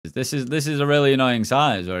aces. This is a really annoying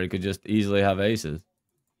size where he could just easily have aces.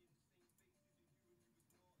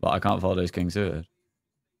 But I can't fold ace king suited.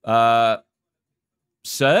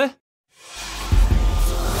 Sir?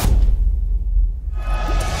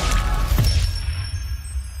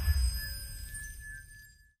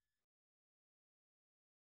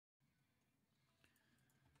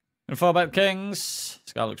 And 4-bet kings.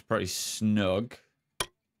 This guy looks pretty snug.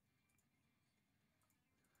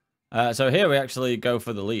 So here we actually go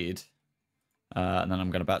for the lead. And then I'm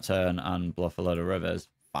going to bet turn and bluff a load of rivers.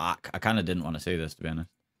 Fuck. I kind of didn't want to see this, to be honest.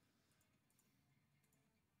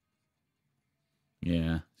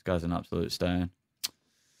 Yeah, this guy's an absolute stain.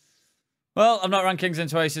 Well, I've not run kings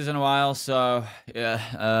into aces in a while, so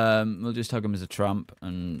yeah, we'll just hug him as a trump.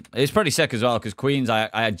 And it's pretty sick as well, because queens, I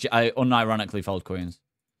unironically fold queens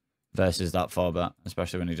versus that 4-bet,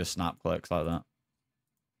 especially when he just snap clicks like that.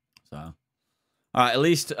 So, all right, at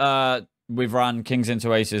least we've ran kings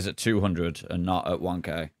into aces at 200 and not at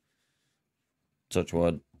 1k. Touch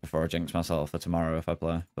wood before I jinx myself for tomorrow if I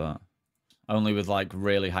play, but only with like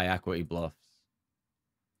really high equity bluffs,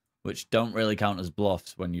 which don't really count as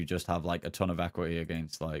bluffs when you just have like a ton of equity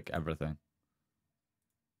against like everything.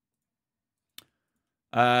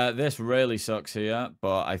 This really sucks here,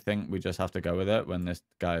 but I think we just have to go with it when this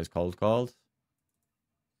guy is cold called.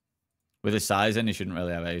 With his size in, he shouldn't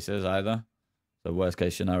really have aces either. So worst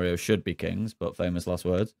case scenario should be kings, but famous last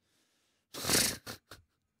words.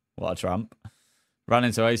 What a tramp. Ran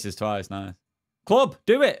into aces twice, nice. Club,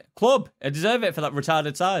 do it. Club, I deserve it for that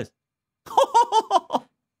retarded size.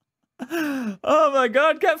 Oh my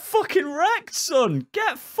god, get fucking wrecked, son.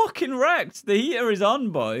 Get fucking wrecked. The heater is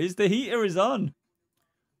on, boys. The heater is on.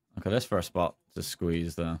 Look at this for a spot to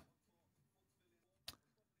squeeze there.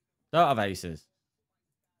 Don't have aces.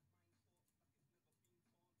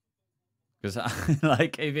 Because,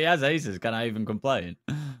 like, if he has aces, can I even complain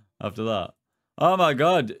after that? Oh my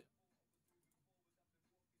god.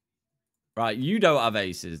 Right, you don't have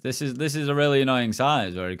aces. This is a really annoying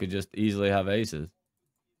size where he could just easily have aces.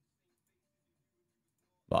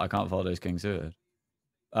 But I can't fold ace king suited.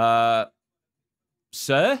 Sir?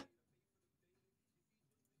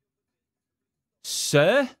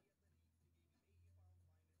 Sir?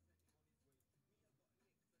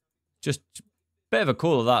 Just a bit of a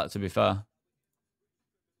cool of that, to be fair.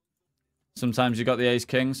 Sometimes you got the ace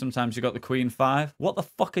king, sometimes you got the queen 5. What the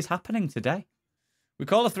fuck is happening today? We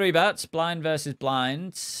call a 3-bet, blind versus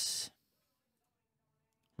blind.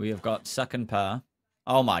 We have got second pair.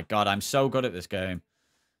 Oh my god, I'm so good at this game.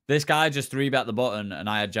 This guy just 3-bet the button, and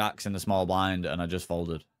I had jacks in the small blind, and I just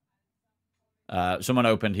folded. Someone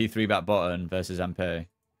opened, he 3-bet button versus MP,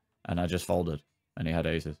 and I just folded, and he had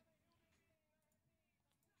aces.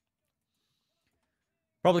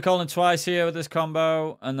 Probably calling twice here with this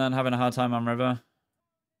combo, and then having a hard time on river.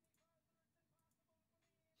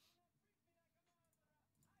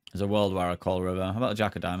 There's a world where I call river. How about a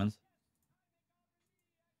jack of diamonds?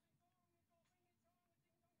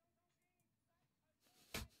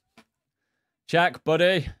 Check,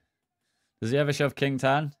 buddy. Does he ever shove king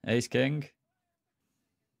 10? Ace king?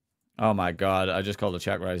 Oh my god, I just called a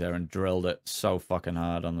check raise here and drilled it so fucking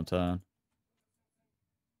hard on the turn.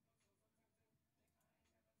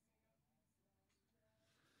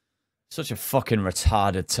 Such a fucking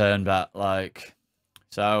retarded turn bet, like.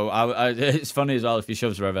 So, it's funny as well if he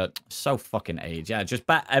shoves river. So fucking age. Yeah, just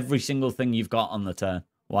bet every single thing you've got on the turn.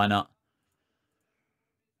 Why not?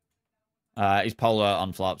 He's polar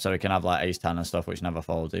on flop, so he can have like ace 10 and stuff, which never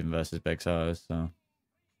folds even versus big size. So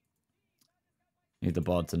need the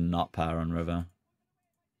board to not pair on river.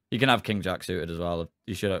 You can have king jack suited as well.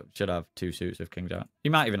 You should have 2 suits of king jack.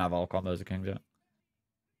 You might even have all combos of king jack.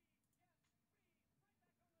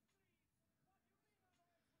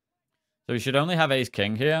 So he should only have ace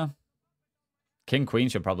king here. King queen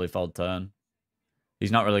should probably fold turn.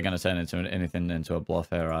 He's not really going to turn into anything into a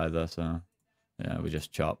bluff here either, so yeah, we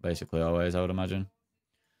just chop basically always, I would imagine.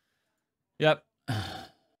 Yep.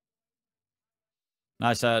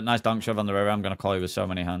 Nice donk shove on the river. I'm going to call you with so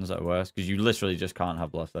many hands that are worse, because you literally just can't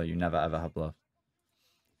have bluff there. You never ever have bluff.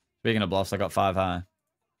 Speaking of bluffs, I got 5 high.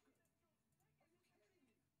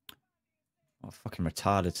 What a fucking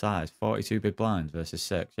retarded size. 42 big blinds versus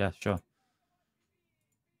 6. Yeah, sure.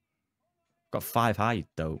 Got 5 high, you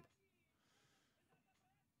dope.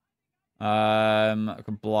 I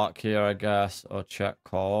could block here, I guess, or check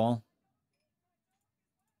call.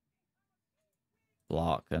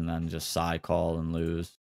 Block, and then just side call and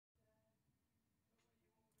lose.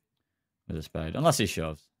 With a spade. Unless he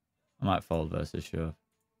shoves. I might fold versus shove.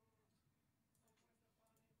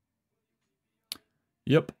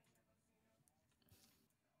 Yep.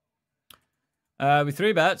 With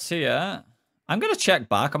 3 bets here. I'm going to check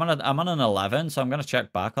back. I'm on an 11, so I'm going to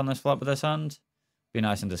check back on this flop with this hand. Be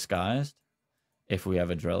nice and disguised if we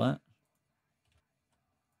ever drill it.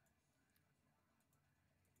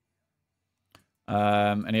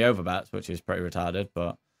 And he overbets, which is pretty retarded,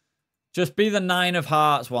 but just be the 9 of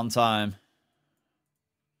hearts one time.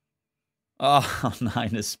 Oh,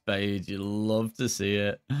 9 of spades. You love to see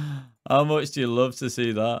it. How much do you love to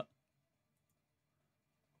see that?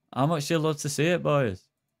 How much do you love to see it, boys?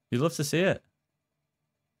 You love to see it.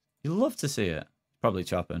 You love to see it. Probably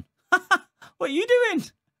chopping. What are you doing?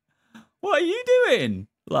 What are you doing,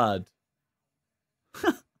 lad?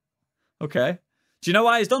 Okay. Do you know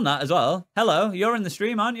why he's done that as well? Hello, you're in the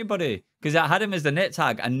stream, aren't you, buddy? Because I had him as the nit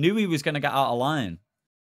tag. I knew he was going to get out of line.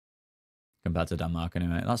 Compared to Denmark,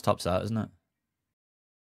 anyway. That's top set, isn't it?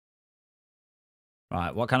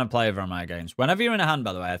 Right, what kind of player am I against? Whenever you're in a hand,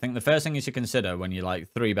 by the way, I think the first thing you should consider when you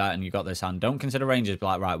like 3-bet and you got this hand, don't consider ranges, but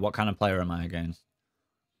like, right, what kind of player am I against?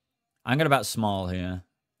 I'm going to bet small here.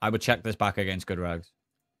 I would check this back against good regs.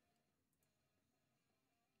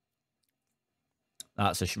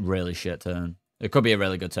 That's a really shit turn. It could be a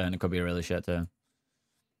really good turn. It could be a really shit turn.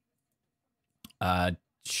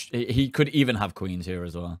 He could even have queens here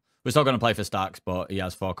as well. We're still going to play for stacks, but he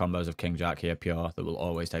has 4 combos of king jack here pure that will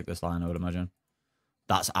always take this line, I would imagine.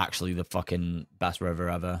 That's actually the fucking best river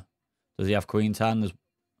ever. Does he have queen 10? There's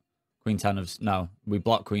queen 10 of... No, we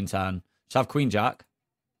block queen 10. Just have queen jack.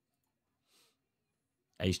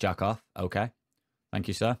 Ace jack off. Okay. Thank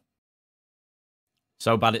you, sir.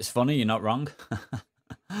 So bad it's funny. You're not wrong.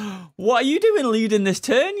 What are you doing leading this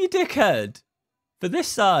turn, you dickhead? For this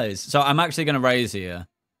size. So I'm actually going to raise here.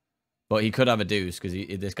 But he could have a deuce because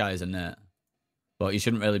this guy is a nit. But he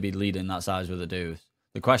shouldn't really be leading that size with a deuce.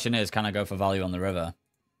 The question is, can I go for value on the river?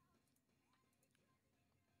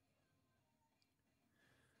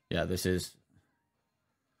 Yeah, this is...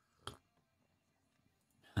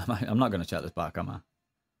 I'm not going to check this back, am I?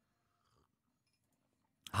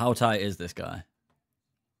 How tight is this guy?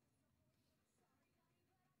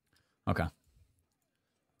 Okay.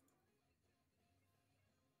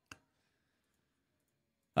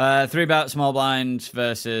 Three bet small blind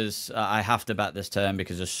versus I have to bet this turn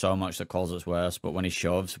because there's so much that calls us worse. But when he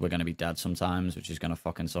shoves, we're going to be dead sometimes, which is going to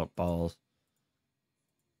fucking suck balls.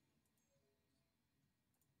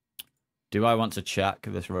 Do I want to check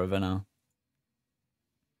this river now?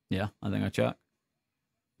 Yeah, I think I check.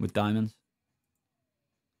 With diamonds.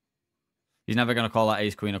 He's never going to call that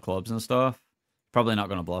ace queen of clubs and stuff. Probably not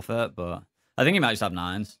going to bluff it, but I think he might just have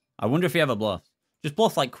 9s. I wonder if he ever bluffs. Just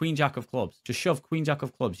bluff like queen jack of clubs. Just shove queen jack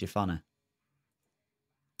of clubs, you're funny.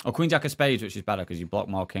 Or queen jack of spades, which is better because you block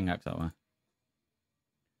more king x that way.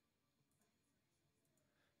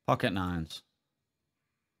 Pocket 9s.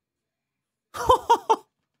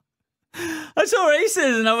 I saw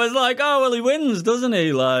aces and I was like, oh, well, he wins, doesn't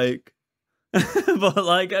he? Like, but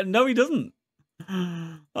like, no, he doesn't.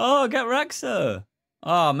 Oh, get wrecked, sir.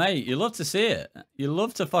 Oh, mate, you love to see it. You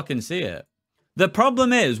love to fucking see it. The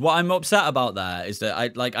problem is, what I'm upset about there is that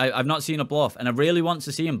I've not seen a bluff, and I really want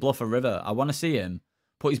to see him bluff a river. I want to see him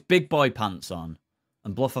put his big boy pants on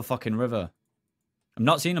and bluff a fucking river. I'm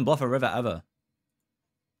not seeing him bluff a river ever.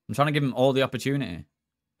 I'm trying to give him all the opportunity.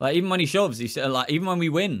 Like, even when he shoves, he's like, even when we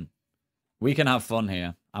win, we can have fun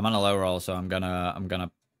here. I'm on a low roll, so I'm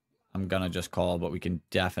gonna just call, but we can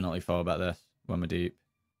definitely 4-bet this when we're deep.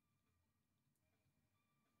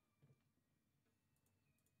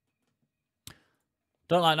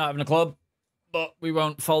 Don't like not having a club, but we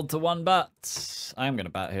won't fold to 1-bet. I am going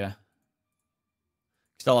to bet here.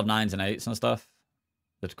 Still have 9s and 8s and stuff.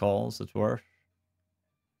 That calls, it's worth.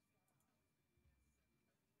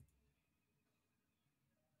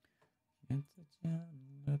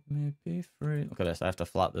 Let me be free. Look at this. I have to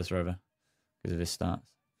flat this river because of his stats.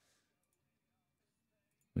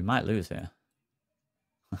 We might lose here.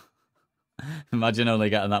 Imagine only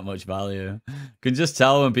getting that much value. Can just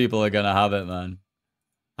tell when people are going to have it, man.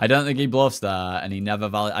 I don't think he bluffs there, and he never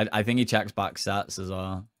I think he checks back sets as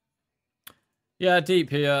well. Yeah, deep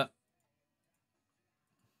here.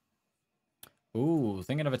 Ooh,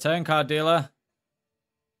 thinking of a turn card dealer.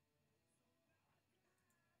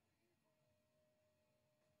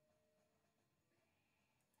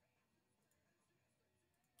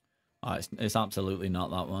 Oh, it's absolutely not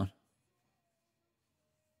that one.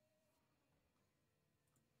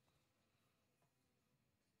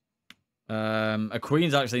 A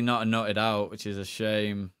queen's actually not a nutted out, which is a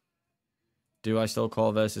shame. Do I still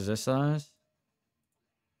call versus this size?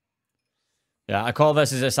 Yeah, I call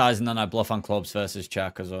versus this size and then I bluff on clubs versus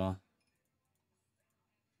check as well.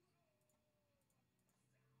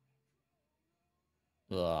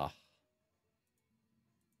 Ugh.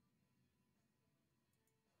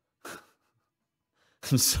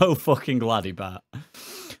 I'm so fucking glad he bet.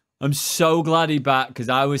 I'm so glad he bet because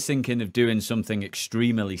I was thinking of doing something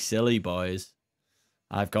extremely silly, boys.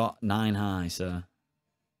 I've got 9 high, so.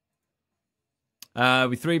 We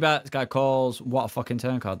 3-bet. This guy calls. What a fucking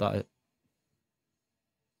turn card that is.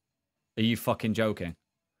 Are you fucking joking?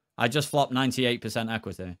 I just flopped 98%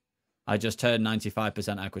 equity. I just turned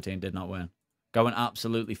 95% equity and did not win. Go and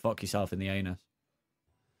absolutely fuck yourself in the anus.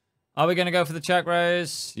 Are we going to go for the check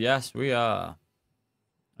raise? Yes, we are.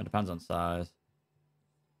 It depends on size.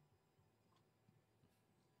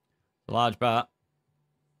 Large bet.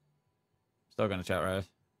 Still going to check raise.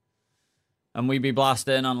 And we be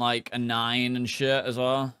blasting on like a 9 and shit as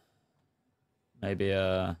well. Maybe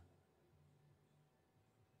a...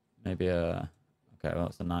 Okay, well,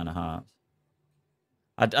 it's a 9 of hearts.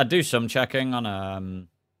 I'd do some checking on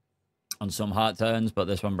some heart turns, but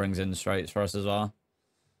this one brings in straights for us as well.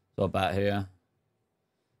 So I'll bet here.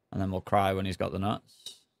 And then we'll cry when he's got the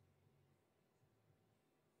nuts.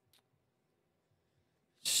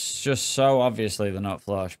 It's just so obviously the nut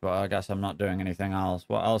flush, but I guess I'm not doing anything else.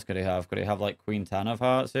 What else could he have? Could he have like Queen 10 of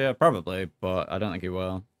hearts here? Probably, but I don't think he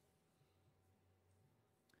will.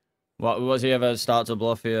 What was he ever start to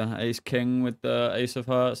bluff here? Ace King with the Ace of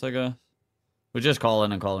Hearts, I guess. We'll just call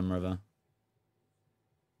in and call him river.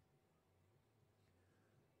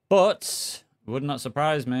 But would not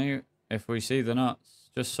surprise me if we see the nuts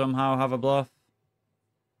just somehow have a bluff.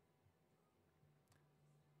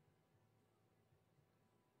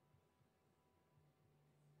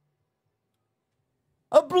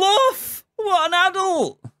 A bluff! What an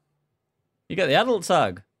adult! You get the adult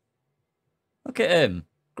tag. Look at him.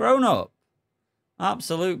 Grown up.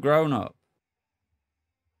 Absolute grown up.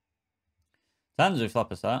 Tens we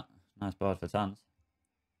flop a set. Nice board for tens.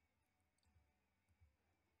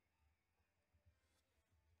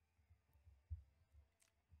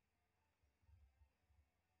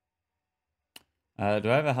 Do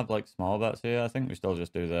I ever have like small bets here? I think we still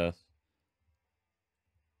just do this.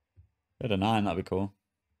 Hit a 9, that'd be cool.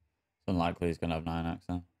 It's unlikely he's gonna have 9x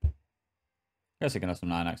then. Guess he can have some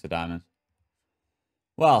 9x of diamonds.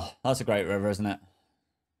 Well, that's a great river, isn't it?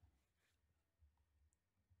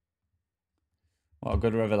 What a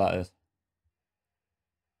good river that is.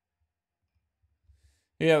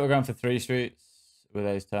 Yeah, we're going for 3 streets with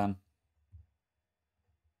ace 10.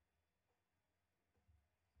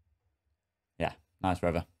 Yeah, nice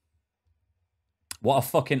river. What a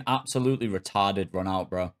fucking absolutely retarded run out,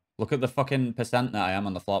 bro. Look at the fucking percent that I am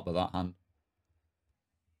on the flop with that hand.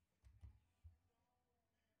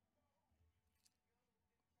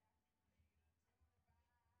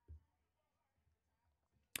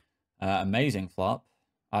 Amazing flop.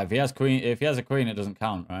 If he has a queen, it doesn't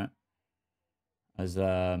count, right? As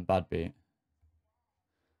bad beat.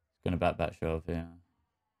 He's gonna bet shove, yeah.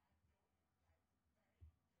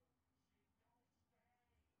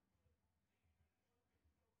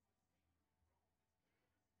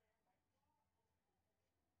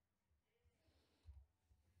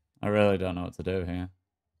 I really don't know what to do here.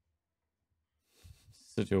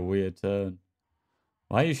 Such a weird turn.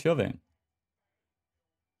 Why are you shoving?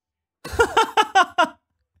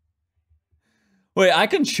 Wait, I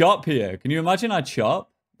can chop here. Can you imagine I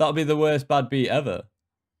chop? That'll be the worst bad beat ever.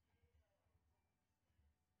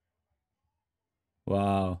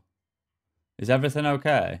 Wow. Is everything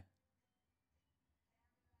okay?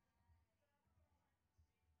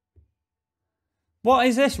 What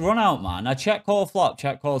is this run out, man? I check call flop,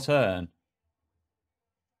 check call turn.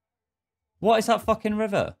 What is that fucking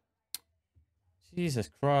river? Jesus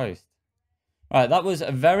Christ. Right, that was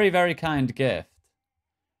a very, very kind gift.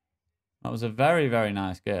 That was a very, very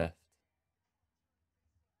nice gift.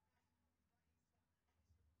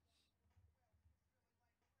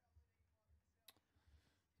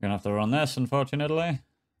 Gonna have to run this, unfortunately.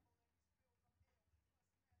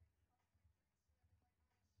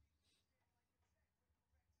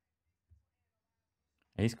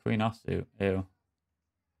 Ace queen offsuit. Ew.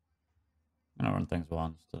 I'm gonna run things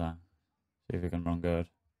once today. See if we can run good.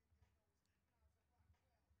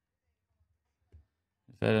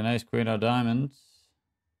 If they had an ace queen or diamonds.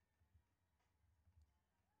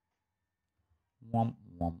 Womp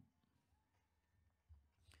womp.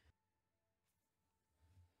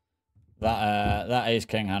 That ace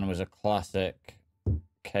king hand was a classic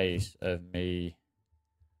case of me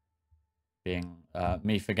being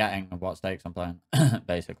me forgetting what stakes I'm playing.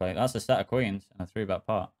 Basically, that's a set of queens and a 3-bet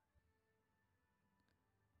pot.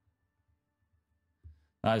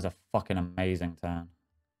 That is a fucking amazing turn.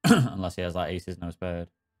 Unless he has like aces no spade.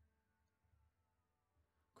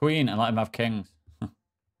 Queen and let him have kings.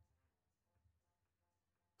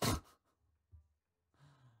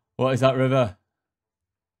 What is that river?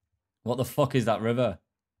 What the fuck is that river?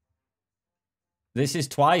 This is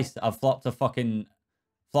twice I've flopped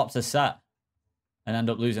a set and end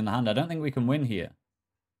up losing the hand. I don't think we can win here.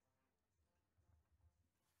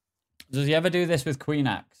 Does he ever do this with Queen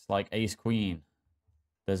X, like Ace Queen?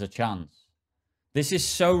 There's a chance. This is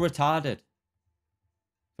so retarded.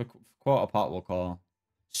 For quarter pot, we'll call.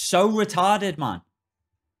 So retarded, man.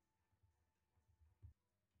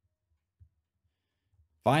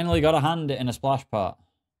 Finally got a hand in a splash pot.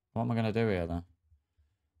 What am I going to do here, then?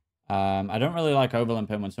 I don't really like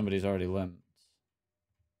overlimping when somebody's already limped.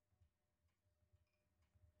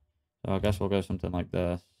 So I guess we'll go something like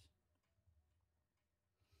this.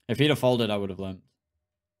 If he'd have folded, I would have limped.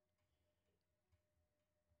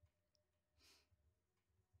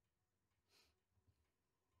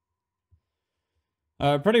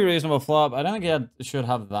 Pretty reasonable flop. I don't think he should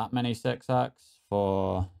have that many 6x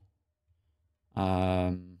for... we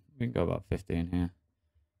can go about 15 here.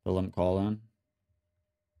 The limp call in.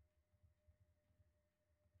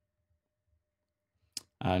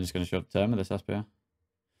 I'm just going to shove turn with this SPR.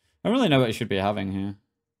 I don't really know what he should be having here.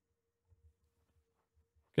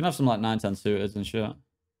 Can have some like 9-10 suited and shit.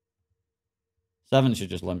 7 should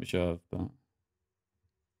just limp shove, but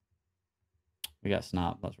we get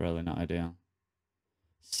snap. That's really not ideal.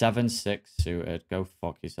 7-6 suited. Go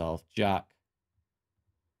fuck yourself. Jack.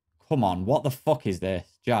 Come on. What the fuck is this?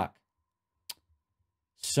 Jack.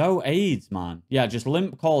 So AIDS, man. Yeah, just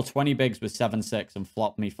limp call 20 bigs with 7-6 and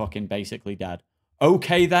flop me fucking basically dead.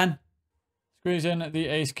 Okay, then. Squeeze in the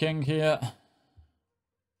ace king here.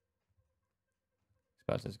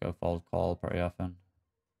 Expect us to go fold call pretty often.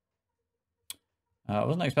 I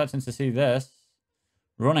wasn't expecting to see this.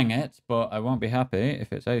 Running it, but I won't be happy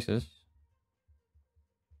if it's aces.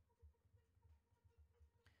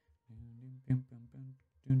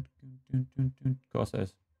 Of course it is.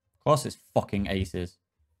 Of course it's fucking aces.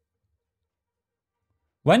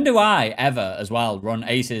 When do I ever, as well, run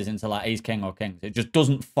aces into like ace king or kings? It just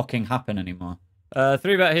doesn't fucking happen anymore.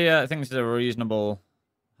 3-bet here. I think this is a reasonable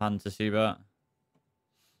hand to see bet.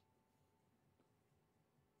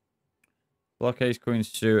 Block ace queen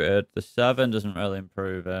suited. The 7 doesn't really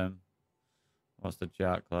improve him. What's the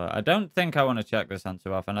jack like? I don't think I want to check this hand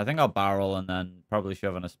too often. I think I'll barrel and then probably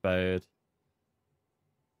shove in a spade.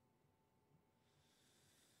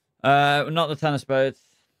 Not the 10 of spades.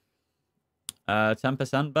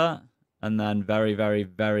 10% bet. And then very, very,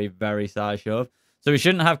 very, very side shove. So we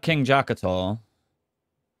shouldn't have king jack at all.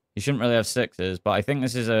 You shouldn't really have 6s. But I think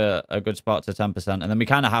this is a good spot to 10%. And then we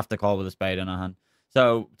kind of have to call with a spade in our hand.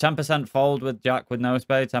 So 10% fold with jack with no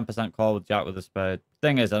spade. 10% call with jack with a spade.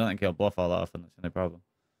 Thing is, I don't think he'll bluff all that often. That's the only problem.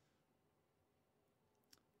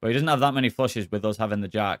 But he doesn't have that many flushes with us having the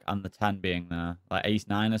jack and the 10 being there. Like ace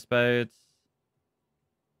 9 of spades.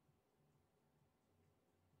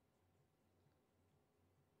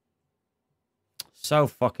 So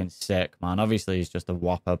fucking sick, man. Obviously, he's just a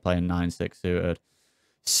whopper playing 9-6 suited.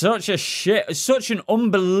 Such a shit, such an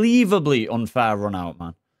unbelievably unfair run out,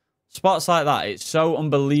 man. Spots like that, it's so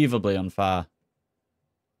unbelievably unfair.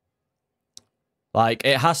 Like,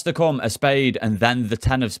 it has to come a spade and then the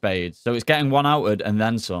 10 of spades. So it's getting one outed and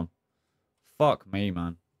then some. Fuck me,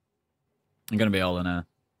 man. I'm gonna be all in here.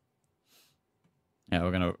 Yeah,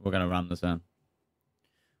 we're gonna ram this in.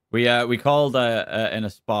 We called in a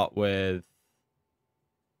spot with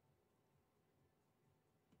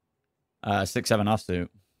 6-7 offsuit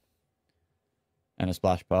in a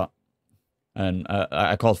splash pot, and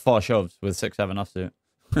I called 4 shoves with 6-7 offsuit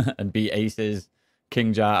and beat aces,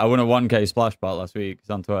 king jack. I won a 1K splash pot last week. It's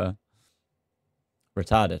on Twitter.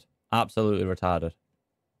 Retarded, absolutely retarded.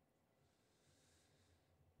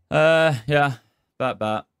 Yeah,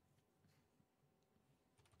 bet.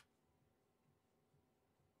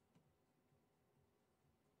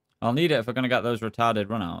 I'll need it if we're going to get those retarded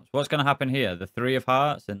runouts. What's going to happen here? The 3 of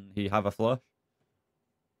hearts and he have a flush?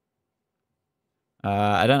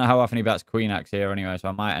 I don't know how often he bets Queen X here anyway, so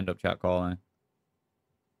I might end up check calling.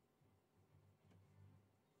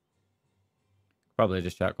 Probably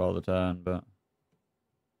just check call the turn, but...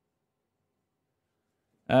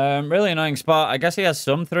 really annoying spot. I guess he has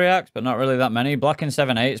some 3x, but not really that many. Blocking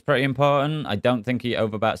 7-8 is pretty important. I don't think he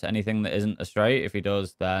overbets anything that isn't a straight. If he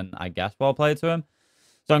does, then I guess well played to him.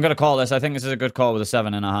 So I'm going to call this. I think this is a good call with a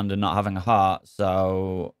 7 in a hand and not having a heart.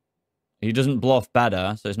 So he doesn't bluff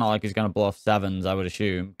better. So it's not like he's going to bluff 7s, I would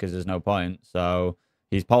assume, because there's no point. So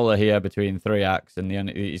he's polar here between 3x and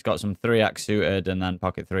he's got some 3x suited and then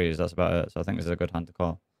pocket 3s. That's about it. So I think this is a good hand to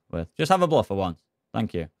call with. Just have a bluff for once.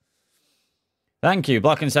 Thank you. Thank you.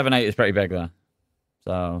 Blocking 7-8 is pretty big there.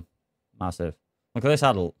 So massive. Look at this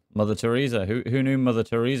adult. Mother Teresa. Who knew Mother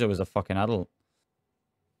Teresa was a fucking adult?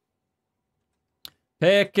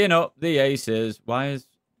 Picking up the aces. Why is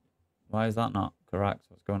that not correct?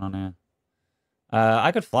 What's going on here?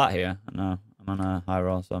 I could flat here. No, I'm on a high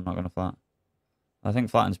roll, so I'm not going to flat. I think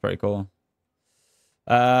flatting's pretty cool.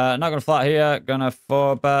 Not going to flat here. Gonna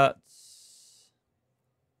 4-bet.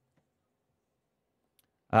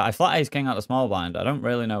 I flat ace king out the small blind. I don't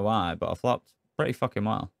really know why, but I flopped pretty fucking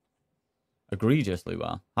well. Egregiously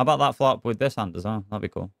well. How about that flop with this hand as well? That'd be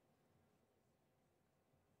cool.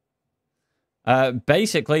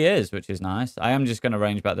 Basically is, which is nice. I am just going to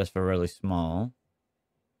range bet this for really small.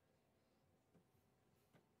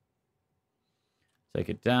 Take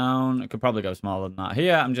it down. It could probably go smaller than that.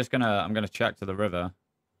 Here, I'm gonna check to the river.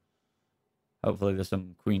 Hopefully there's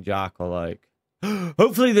some queen jack or like...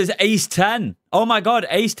 Hopefully there's ace 10. Oh my god,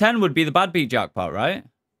 ace 10 would be the bad beat jackpot, right?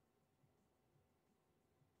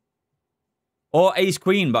 Or ace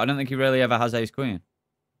queen, but I don't think he really ever has ace queen.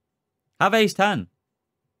 Have ace 10.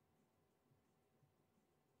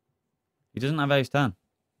 He doesn't have ace 10.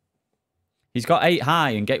 He's got 8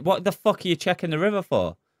 high and get... What the fuck are you checking the river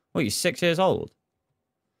for? What, you're 6 years old?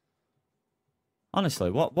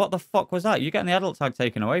 Honestly, what the fuck was that? You're getting the adult tag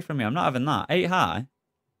taken away from me. I'm not having that. 8 high.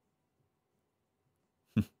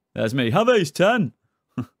 There's me. Have ace 10.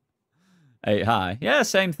 8 high. Yeah,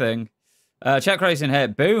 same thing. Check racing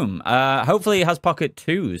hit. Boom. Hopefully he has pocket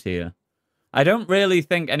 2s here. I don't really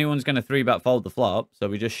think anyone's going to 3-bet fold the flop, so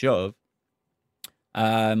we just shove.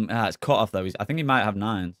 It's cut off, though. I think he might have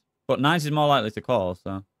 9s. But 9s is more likely to call,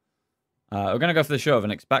 so... we're going to go for the shove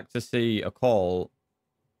and expect to see a call.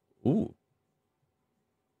 Ooh.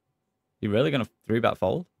 You really going to 3-bet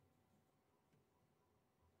fold?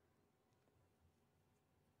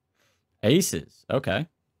 Aces. Okay.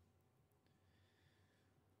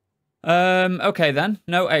 Okay, then.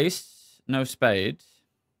 No ace. No spade.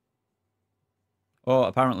 Or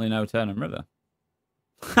apparently no turn and river.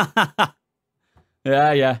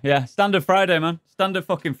 Yeah. Standard Friday, man. Standard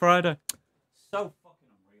fucking Friday. So fucking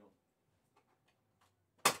unreal.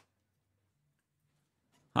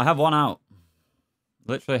 I have one out.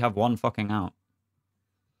 Literally have one fucking out.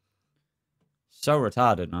 So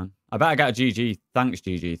retarded, man. I bet I got a GG, thanks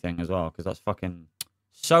GG thing as well, because that's fucking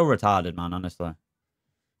so retarded, man, honestly.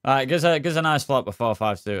 Alright, gives a nice flop with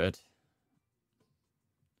 4-5 suited.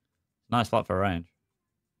 Nice flop for range.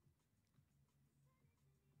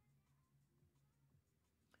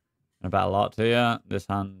 Gonna bet a lot to you. This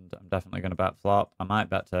hand, I'm definitely gonna bet flop. I might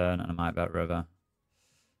bet turn and I might bet river.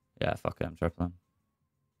 Yeah, fuck it, I'm tripling.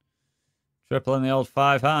 Tripling the old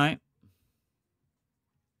 5 high.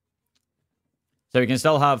 So we can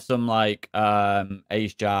still have some like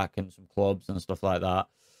ace jack and some clubs and stuff like that.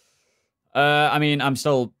 I mean, I'm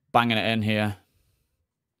still banging it in here.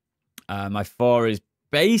 My 4 is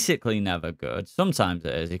basically never good. Sometimes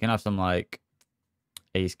it is. You can have some like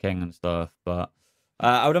ace king and stuff, but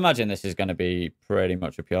I would imagine this is going to be pretty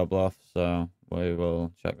much a pure bluff. So we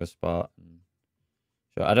will check the spot. And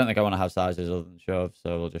sure. I don't think I want to have sizes other than shove,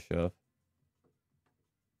 so we'll just shove.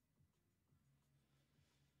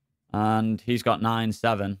 And he's got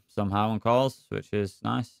 9-7 somehow on calls, which is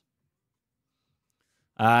nice.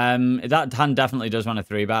 That hand definitely does want a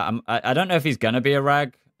 3-bet. I don't know if he's going to be a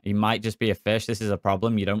reg. He might just be a fish. This is a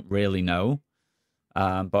problem. You don't really know.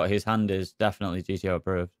 But his hand is definitely GTO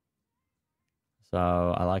approved.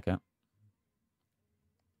 So I like it.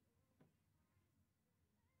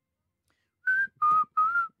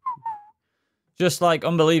 Just like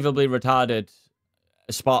unbelievably retarded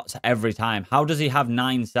spots every time. How does he have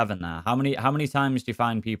 9-7 there? How many times do you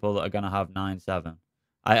find people that are going to have 9-7?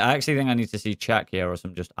 I actually think I need to see check here or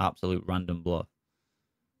some just absolute random bluff.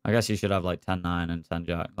 I guess he should have like 10-9 and 10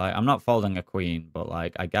 jack. Like, I'm not folding a queen, but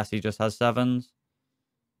like I guess he just has 7s.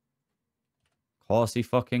 Of course he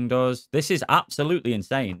fucking does. This is absolutely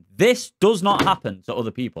insane. This does not happen to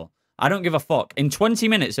other people. I don't give a fuck. In 20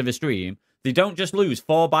 minutes of a stream, they don't just lose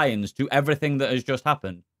 4 buy-ins to everything that has just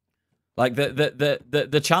happened. Like,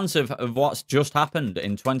 the chance of what's just happened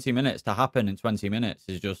in 20 minutes to happen in 20 minutes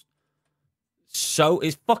is just so...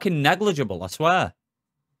 It's fucking negligible, I swear.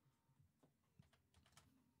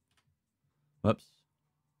 Whoops.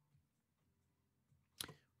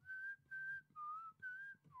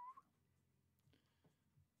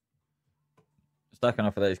 Stacking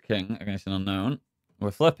off of ace king against an unknown.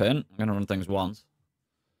 We're flipping. I'm going to run things once.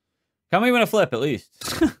 Can we win a flip at least?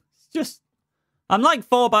 It's just... I'm like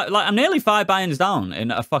I'm nearly 5 buy-ins down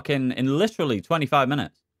in literally 25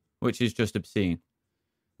 minutes, which is just obscene.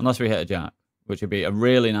 Unless we hit a jack, which would be a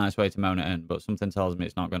really nice way to moan it in, but something tells me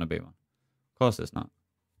it's not going to be one. Of course it's not.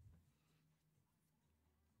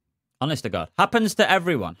 Honest to God. Happens to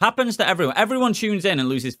everyone. Happens to everyone. Everyone tunes in and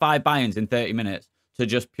loses 5 buy-ins in 30 minutes to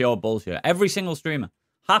just pure bullshit. Every single streamer.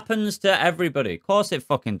 Happens to everybody. Of course it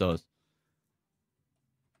fucking does.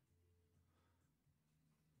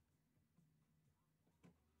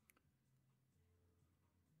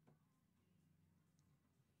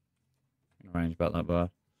 Range about that board.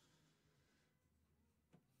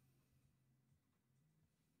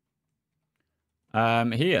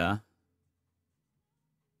 Here,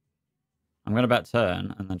 I'm going to bet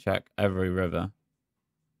turn and then check every river.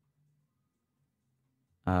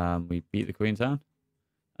 We beat the queen turn.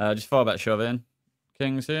 Just 4-bet shove in.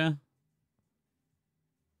 Kings here.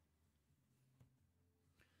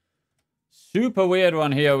 Super weird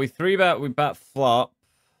one here. We 3-bet, we bet flop.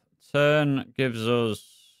 Turn gives us...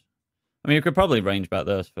 I mean, you could probably range bet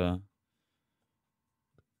this for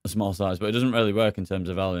a small size, but it doesn't really work in terms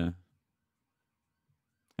of value.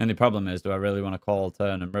 Only problem is, do I really want to call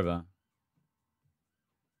turn and river?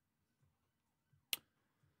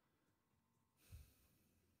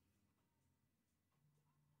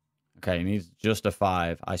 Okay, he needs just a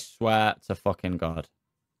 5. I swear to fucking God.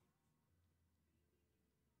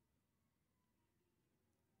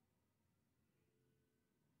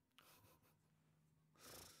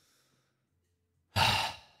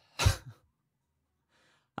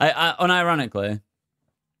 Unironically,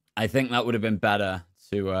 I think that would have been better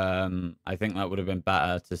to I think that would have been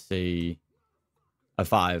better to see a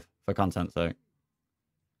 5 for content's sake.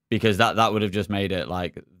 Because that would have just made it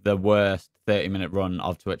like the worst 30-minute run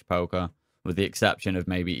of Twitch poker, with the exception of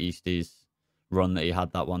maybe Eastie's run that he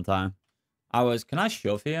had that one time. Can I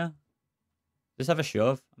shove here? Just have a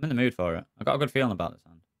shove? I'm in the mood for it. I've got a good feeling about this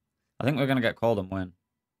hand. I think we're going to get called and win.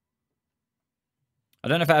 I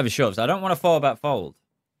don't know if it ever shoves. I don't want to 4-bet fold.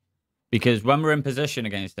 Because when we're in position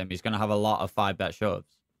against him, he's going to have a lot of 5-bet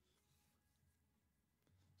shoves.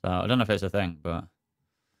 So I don't know if it's a thing, but...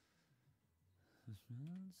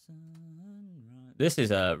 This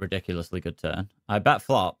is a ridiculously good turn. I bet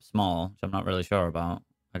flop, small, which I'm not really sure about.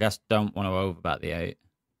 I guess don't want to overbet the 8.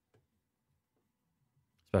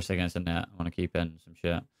 Especially against the net. I want to keep in some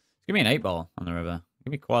shit. Give me an 8-ball on the river.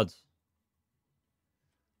 Give me quads.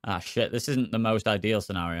 Ah, shit. This isn't the most ideal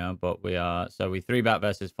scenario, but we are... So we 3-bet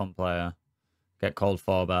versus fun player. Get called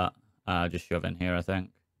 4-bet. Just shove in here, I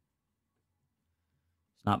think.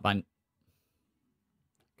 It's not by...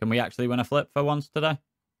 Can we actually win a flip for once today?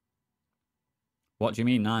 What do you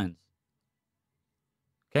mean, 9s?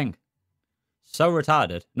 King. So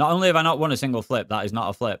retarded. Not only have I not won a single flip, that is not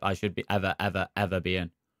a flip I should be ever be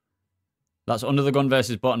in. That's under the gun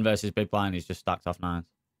versus button versus big blind. He's just stacked off 9s.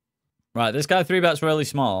 Right, this guy 3-bets really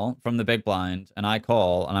small from the big blind, and I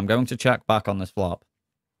call, and I'm going to check back on this flop.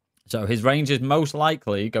 So his range is most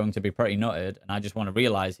likely going to be pretty nutted, and I just want to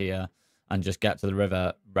realize here and just get to the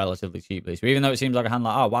river relatively cheaply. So even though it seems like a hand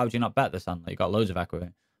like, oh, why would you not bet this hand? Like, you got loads of equity.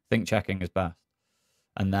 I think checking is best.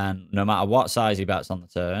 And then no matter what size he bets on the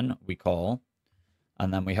turn, we call.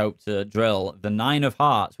 And then we hope to drill. The 9 of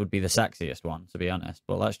hearts would be the sexiest one, to be honest.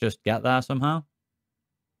 But let's just get there somehow.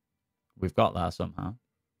 We've got there somehow.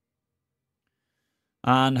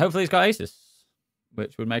 And hopefully he's got aces,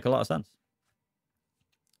 which would make a lot of sense.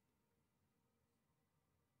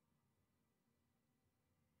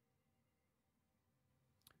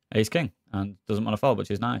 Ace king, and doesn't want to fold,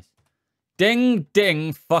 which is nice. Ding,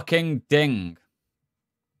 ding, fucking ding.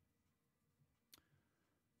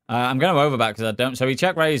 I'm going to overbet because I don't... So he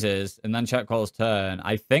check raises and then check calls turn.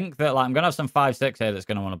 I think that like I'm going to have some 5-6 here that's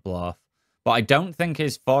going to want to bluff. But I don't think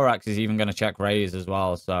his 4x is even going to check raise as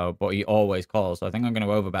well. So, but he always calls. So I think I'm going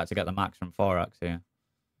to overbet to get the max from 4x here.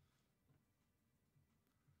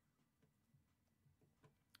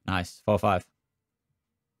 Nice. 4-5.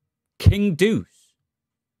 King deuce.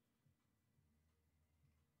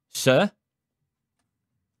 Sir?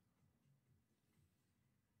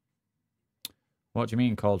 What do you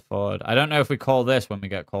mean called forward? I don't know if we call this when we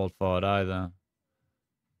get called forward either.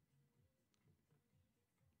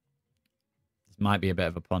 This might be a bit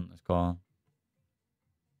of a punt, this call.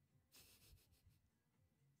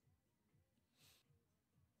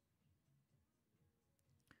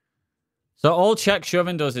 So all check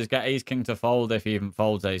shoving does is get ace king to fold if he even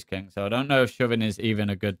folds ace king. So I don't know if shoving is even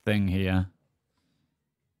a good thing here.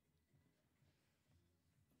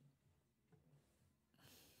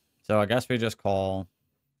 So I guess we just call.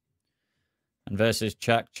 And versus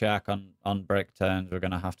check on brick turns, we're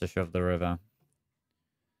going to have to shove the river.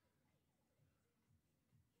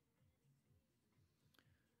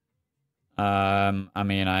 I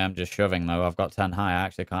mean, I am just shoving, though. I've got 10 high. I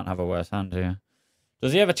actually can't have a worse hand here.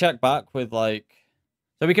 Does he ever check back with, like...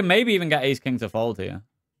 So we can maybe even get ace-king to fold here.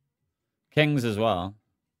 Kings as well.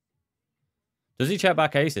 Does he check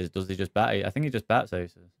back aces? Does he just bet? I think he just bets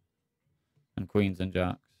aces. And queens and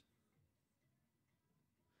jacks.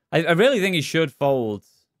 I really think he should fold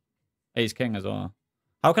ace king as well.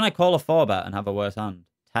 How can I call a 4-bet and have a worse hand?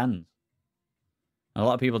 Tens. A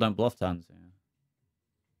lot of people don't bluff tens. Yeah.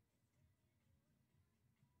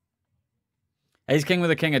 Ace king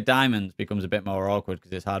with a king of diamonds becomes a bit more awkward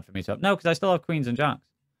because it's hard for me to... No, because I still have queens and jacks.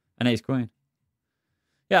 And ace queen.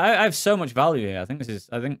 Yeah, I have so much value here. I think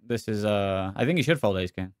he should fold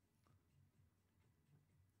ace king.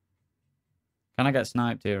 Can I get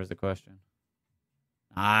sniped here is the question.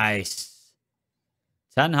 Nice.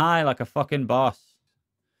 10 high like a fucking boss.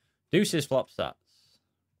 Deuces flop stats.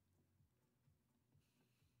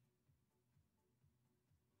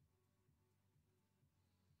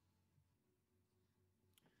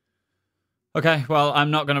 Okay, well,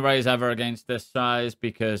 I'm not going to raise ever against this size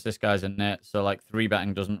because this guy's a nit. So, like,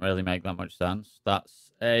 3-betting doesn't really make that much sense.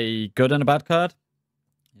 That's a good and a bad card.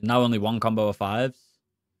 Now only one combo of 5s.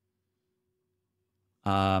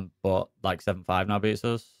 But, like, 7-5 now beats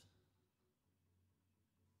us.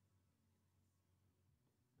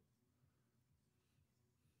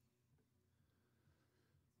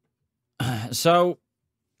 So,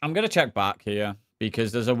 I'm going to check back here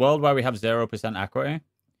because there's a world where we have 0% equity.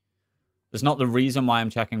 There's not the reason why I'm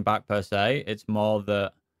checking back per se. It's more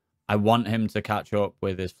that I want him to catch up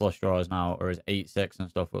with his flush draws now or his 8-6 and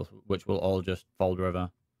stuff, which will all just fold river.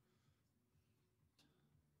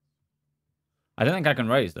 I don't think I can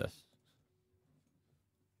raise this.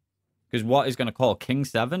 Because what is going to call? King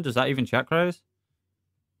 7? Does that even check raise?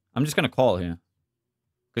 I'm just going to call here.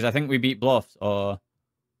 Because I think we beat bluffs or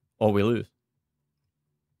we lose.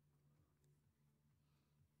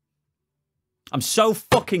 I'm so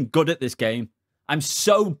fucking good at this game. I'm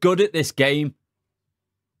so good at this game.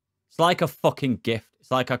 It's like a fucking gift. It's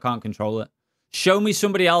like I can't control it. Show me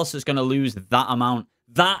somebody else that's going to lose that amount.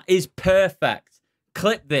 That is perfect.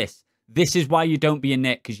 Clip this. This is why you don't be a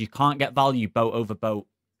nit, because you can't get value boat over boat.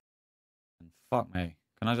 Fuck me.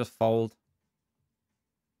 Can I just fold?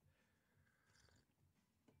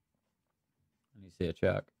 Let me see a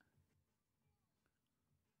check.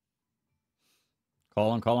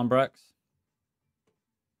 Call on bricks.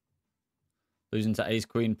 Losing to ace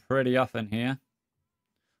queen pretty often here.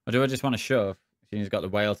 Or do I just want to shove? He's got the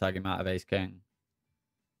whale tag him out of ace king.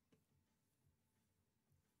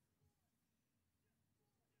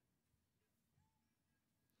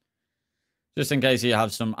 Just in case you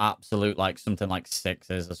have some absolute, like, something like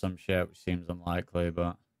 6s or some shit, which seems unlikely,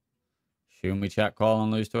 but... Shouldn't we check call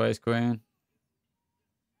and lose to ace queen?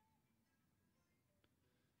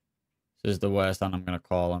 This is the worst hand I'm going to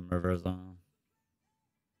call on river as well.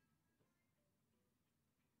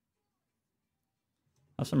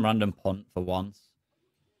 Have some random punt for once.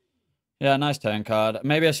 Yeah, nice turn card.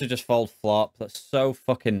 Maybe I should just fold flop. That's so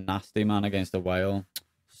fucking nasty, man, against the whale.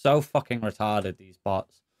 So fucking retarded, these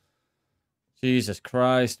bots. Jesus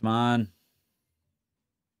Christ, man.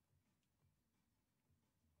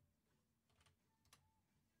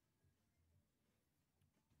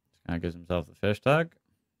 This guy gives himself the fish tag.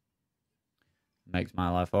 Makes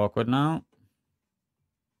my life awkward now.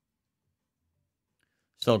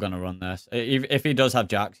 Still going to run this. If he does have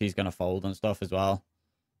jacks, he's going to fold and stuff as well.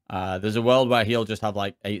 There's a world where he'll just have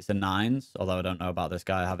like 8s and 9s, although I don't know about this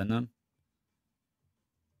guy having them.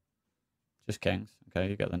 Just kings. Okay,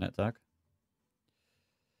 you get the nit tag.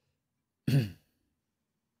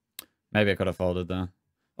 Maybe I could have folded there.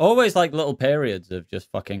 Always like little periods of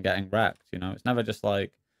just fucking getting wrecked, you know? It's never just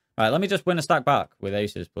like... All right, let me just win a stack back with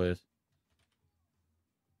aces, please.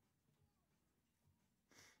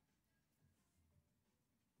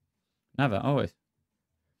 Never, always.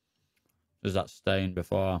 There's that stain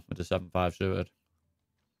before with the 7-5 suited.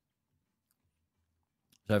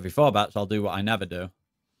 So every 4 bets, I'll do what I never do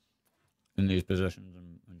in these positions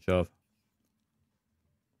and shove.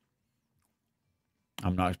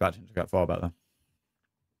 I'm not expecting to get 4 bet though.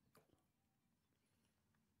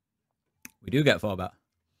 We do get 4 bet.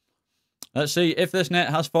 Let's see if this net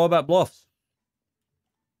has 4 bet bluffs.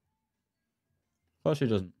 Of course he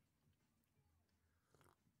doesn't.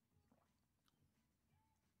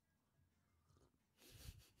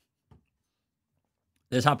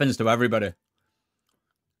 This happens to everybody.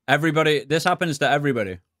 This happens to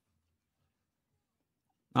everybody.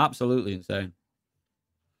 Absolutely insane.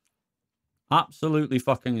 Absolutely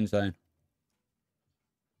fucking insane.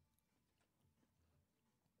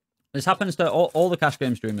 This happens to all the cash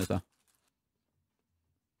game streamers though.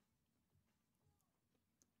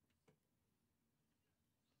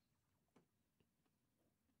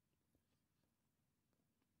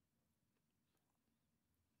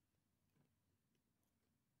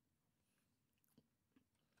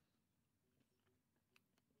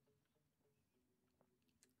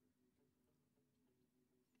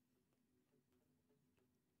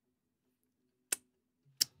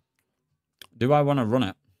 Do I want to run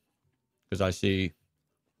it? Because I see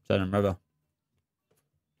Turn and River.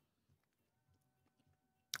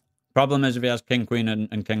 Problem is if he has King, Queen,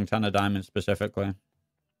 and King 10 of diamonds specifically.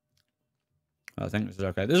 I think this is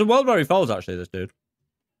okay. There's a world where he folds, actually, this dude.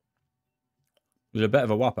 He's a bit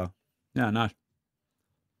of a whopper. Yeah, nice.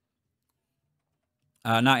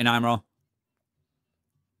 99 roll.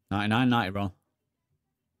 99, 90 roll.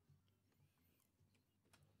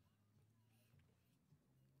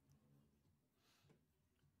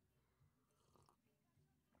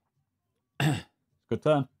 Good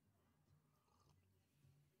turn.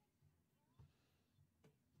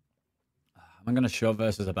 I'm going to shove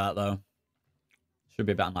versus a bet, though. Should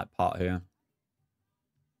be betting like pot here.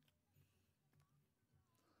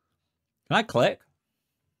 Can I click?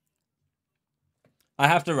 I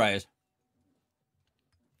have to raise.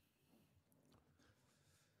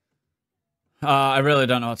 I really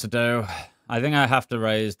don't know what to do. I think I have to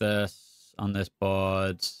raise this on this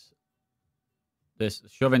board. This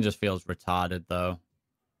shoving just feels retarded, though.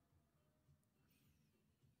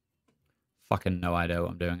 Fucking no idea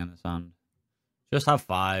what I'm doing in this hand. Just have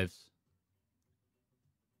fives.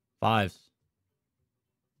 Fives.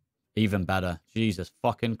 Even better. Jesus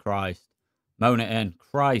fucking Christ. Moan it in.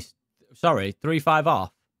 Christ. Sorry, 3-5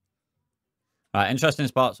 off. Right, interesting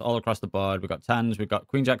spots all across the board. We've got 10s. We've got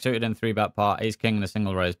Queen Jack suited in 3-bet pot. Ace King in a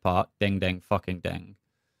single raise pot. Ding, ding, fucking ding.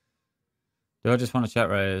 Do I just want to check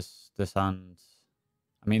raise this hand?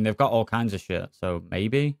 I mean, they've got all kinds of shit, so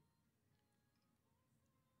maybe.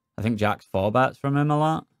 I think Jack's 4-bets from him a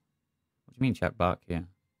lot. What do you mean check back here?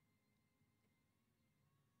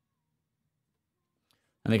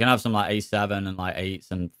 And they can have some like A7 and like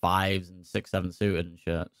 8s and 5s and 6-7 suited and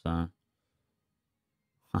shit, so.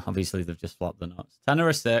 Obviously, they've just flopped the nuts. 10 or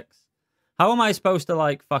a 6. How am I supposed to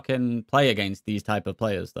like fucking play against these type of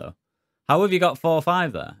players, though? How have you got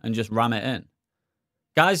 4-5 there and just ram it in?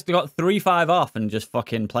 Guys got 3-5 off and just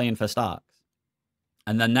fucking playing for stacks.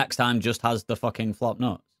 And then next time just has the fucking flop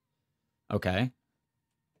nuts. Okay.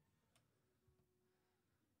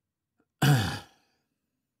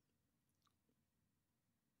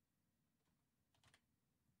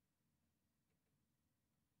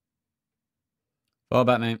 Four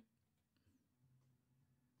bet, mate.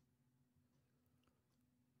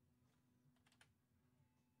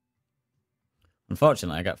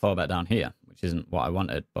 Unfortunately, I get 4-bet down here, which isn't what I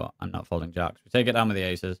wanted, but I'm not folding jacks. We take it down with the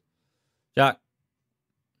aces. Jack.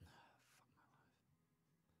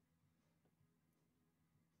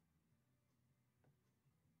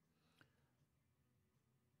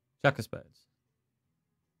 Jack of spades.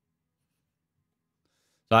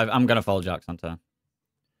 So I'm going to fold jacks on turn.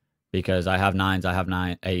 Because I have 9s, I have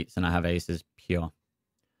 8s, and I have aces pure.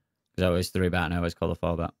 Because I always 3-bet and I always call a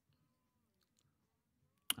 4-bet.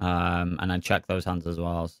 And I check those hands as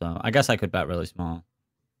well. So I guess I could bet really small.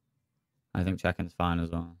 I think checking's fine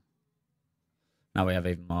as well. Now we have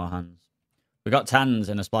even more hands. We got 10s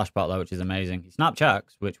in a splash pot, though, which is amazing. He snap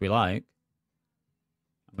checks, which we like.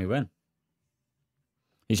 And we win.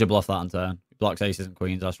 He should bluff that on turn. He blocks aces and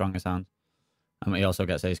queens, our strongest hand. And he also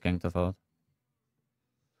gets ace king to fold.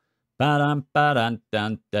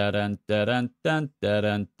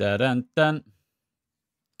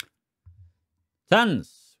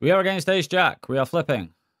 Tens. We are against ace jack. We are flipping.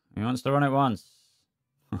 He wants to run it once.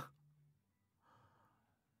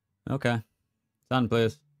 Okay. 10,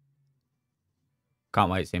 please. Can't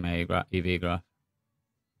wait to see my EV graph.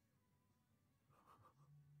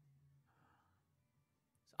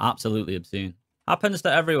 It's absolutely obscene. Happens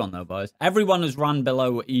to everyone, though, boys. Everyone has run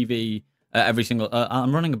below EV every single...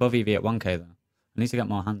 I'm running above EV at 1k, though. I need to get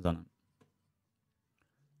more hands on it.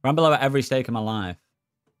 Ran below at every stake in my life.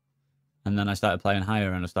 And then I started playing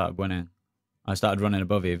higher and I started winning. I started running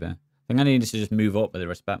above EV. I think I needed to just move up with the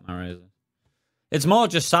respect my raises. It's more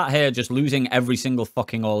just sat here just losing every single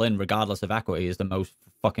fucking all-in regardless of equity is the most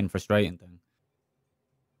fucking frustrating thing.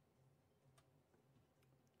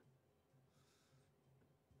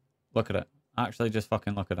 Look at it. Actually, just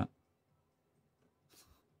fucking look at it.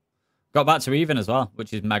 Got back to even as well,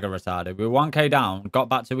 which is mega retarded. We were 1k down, got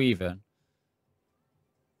back to even.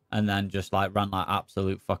 And then just like ran like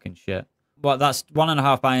absolute fucking shit. Well, that's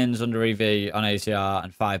 1.5 buy-ins under EV on ACR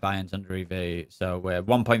and 5 buy-ins under EV. So we're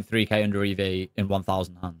 1.3k under EV in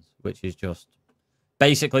 1,000 hands, which is just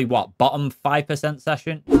basically what? Bottom 5%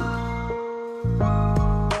 session?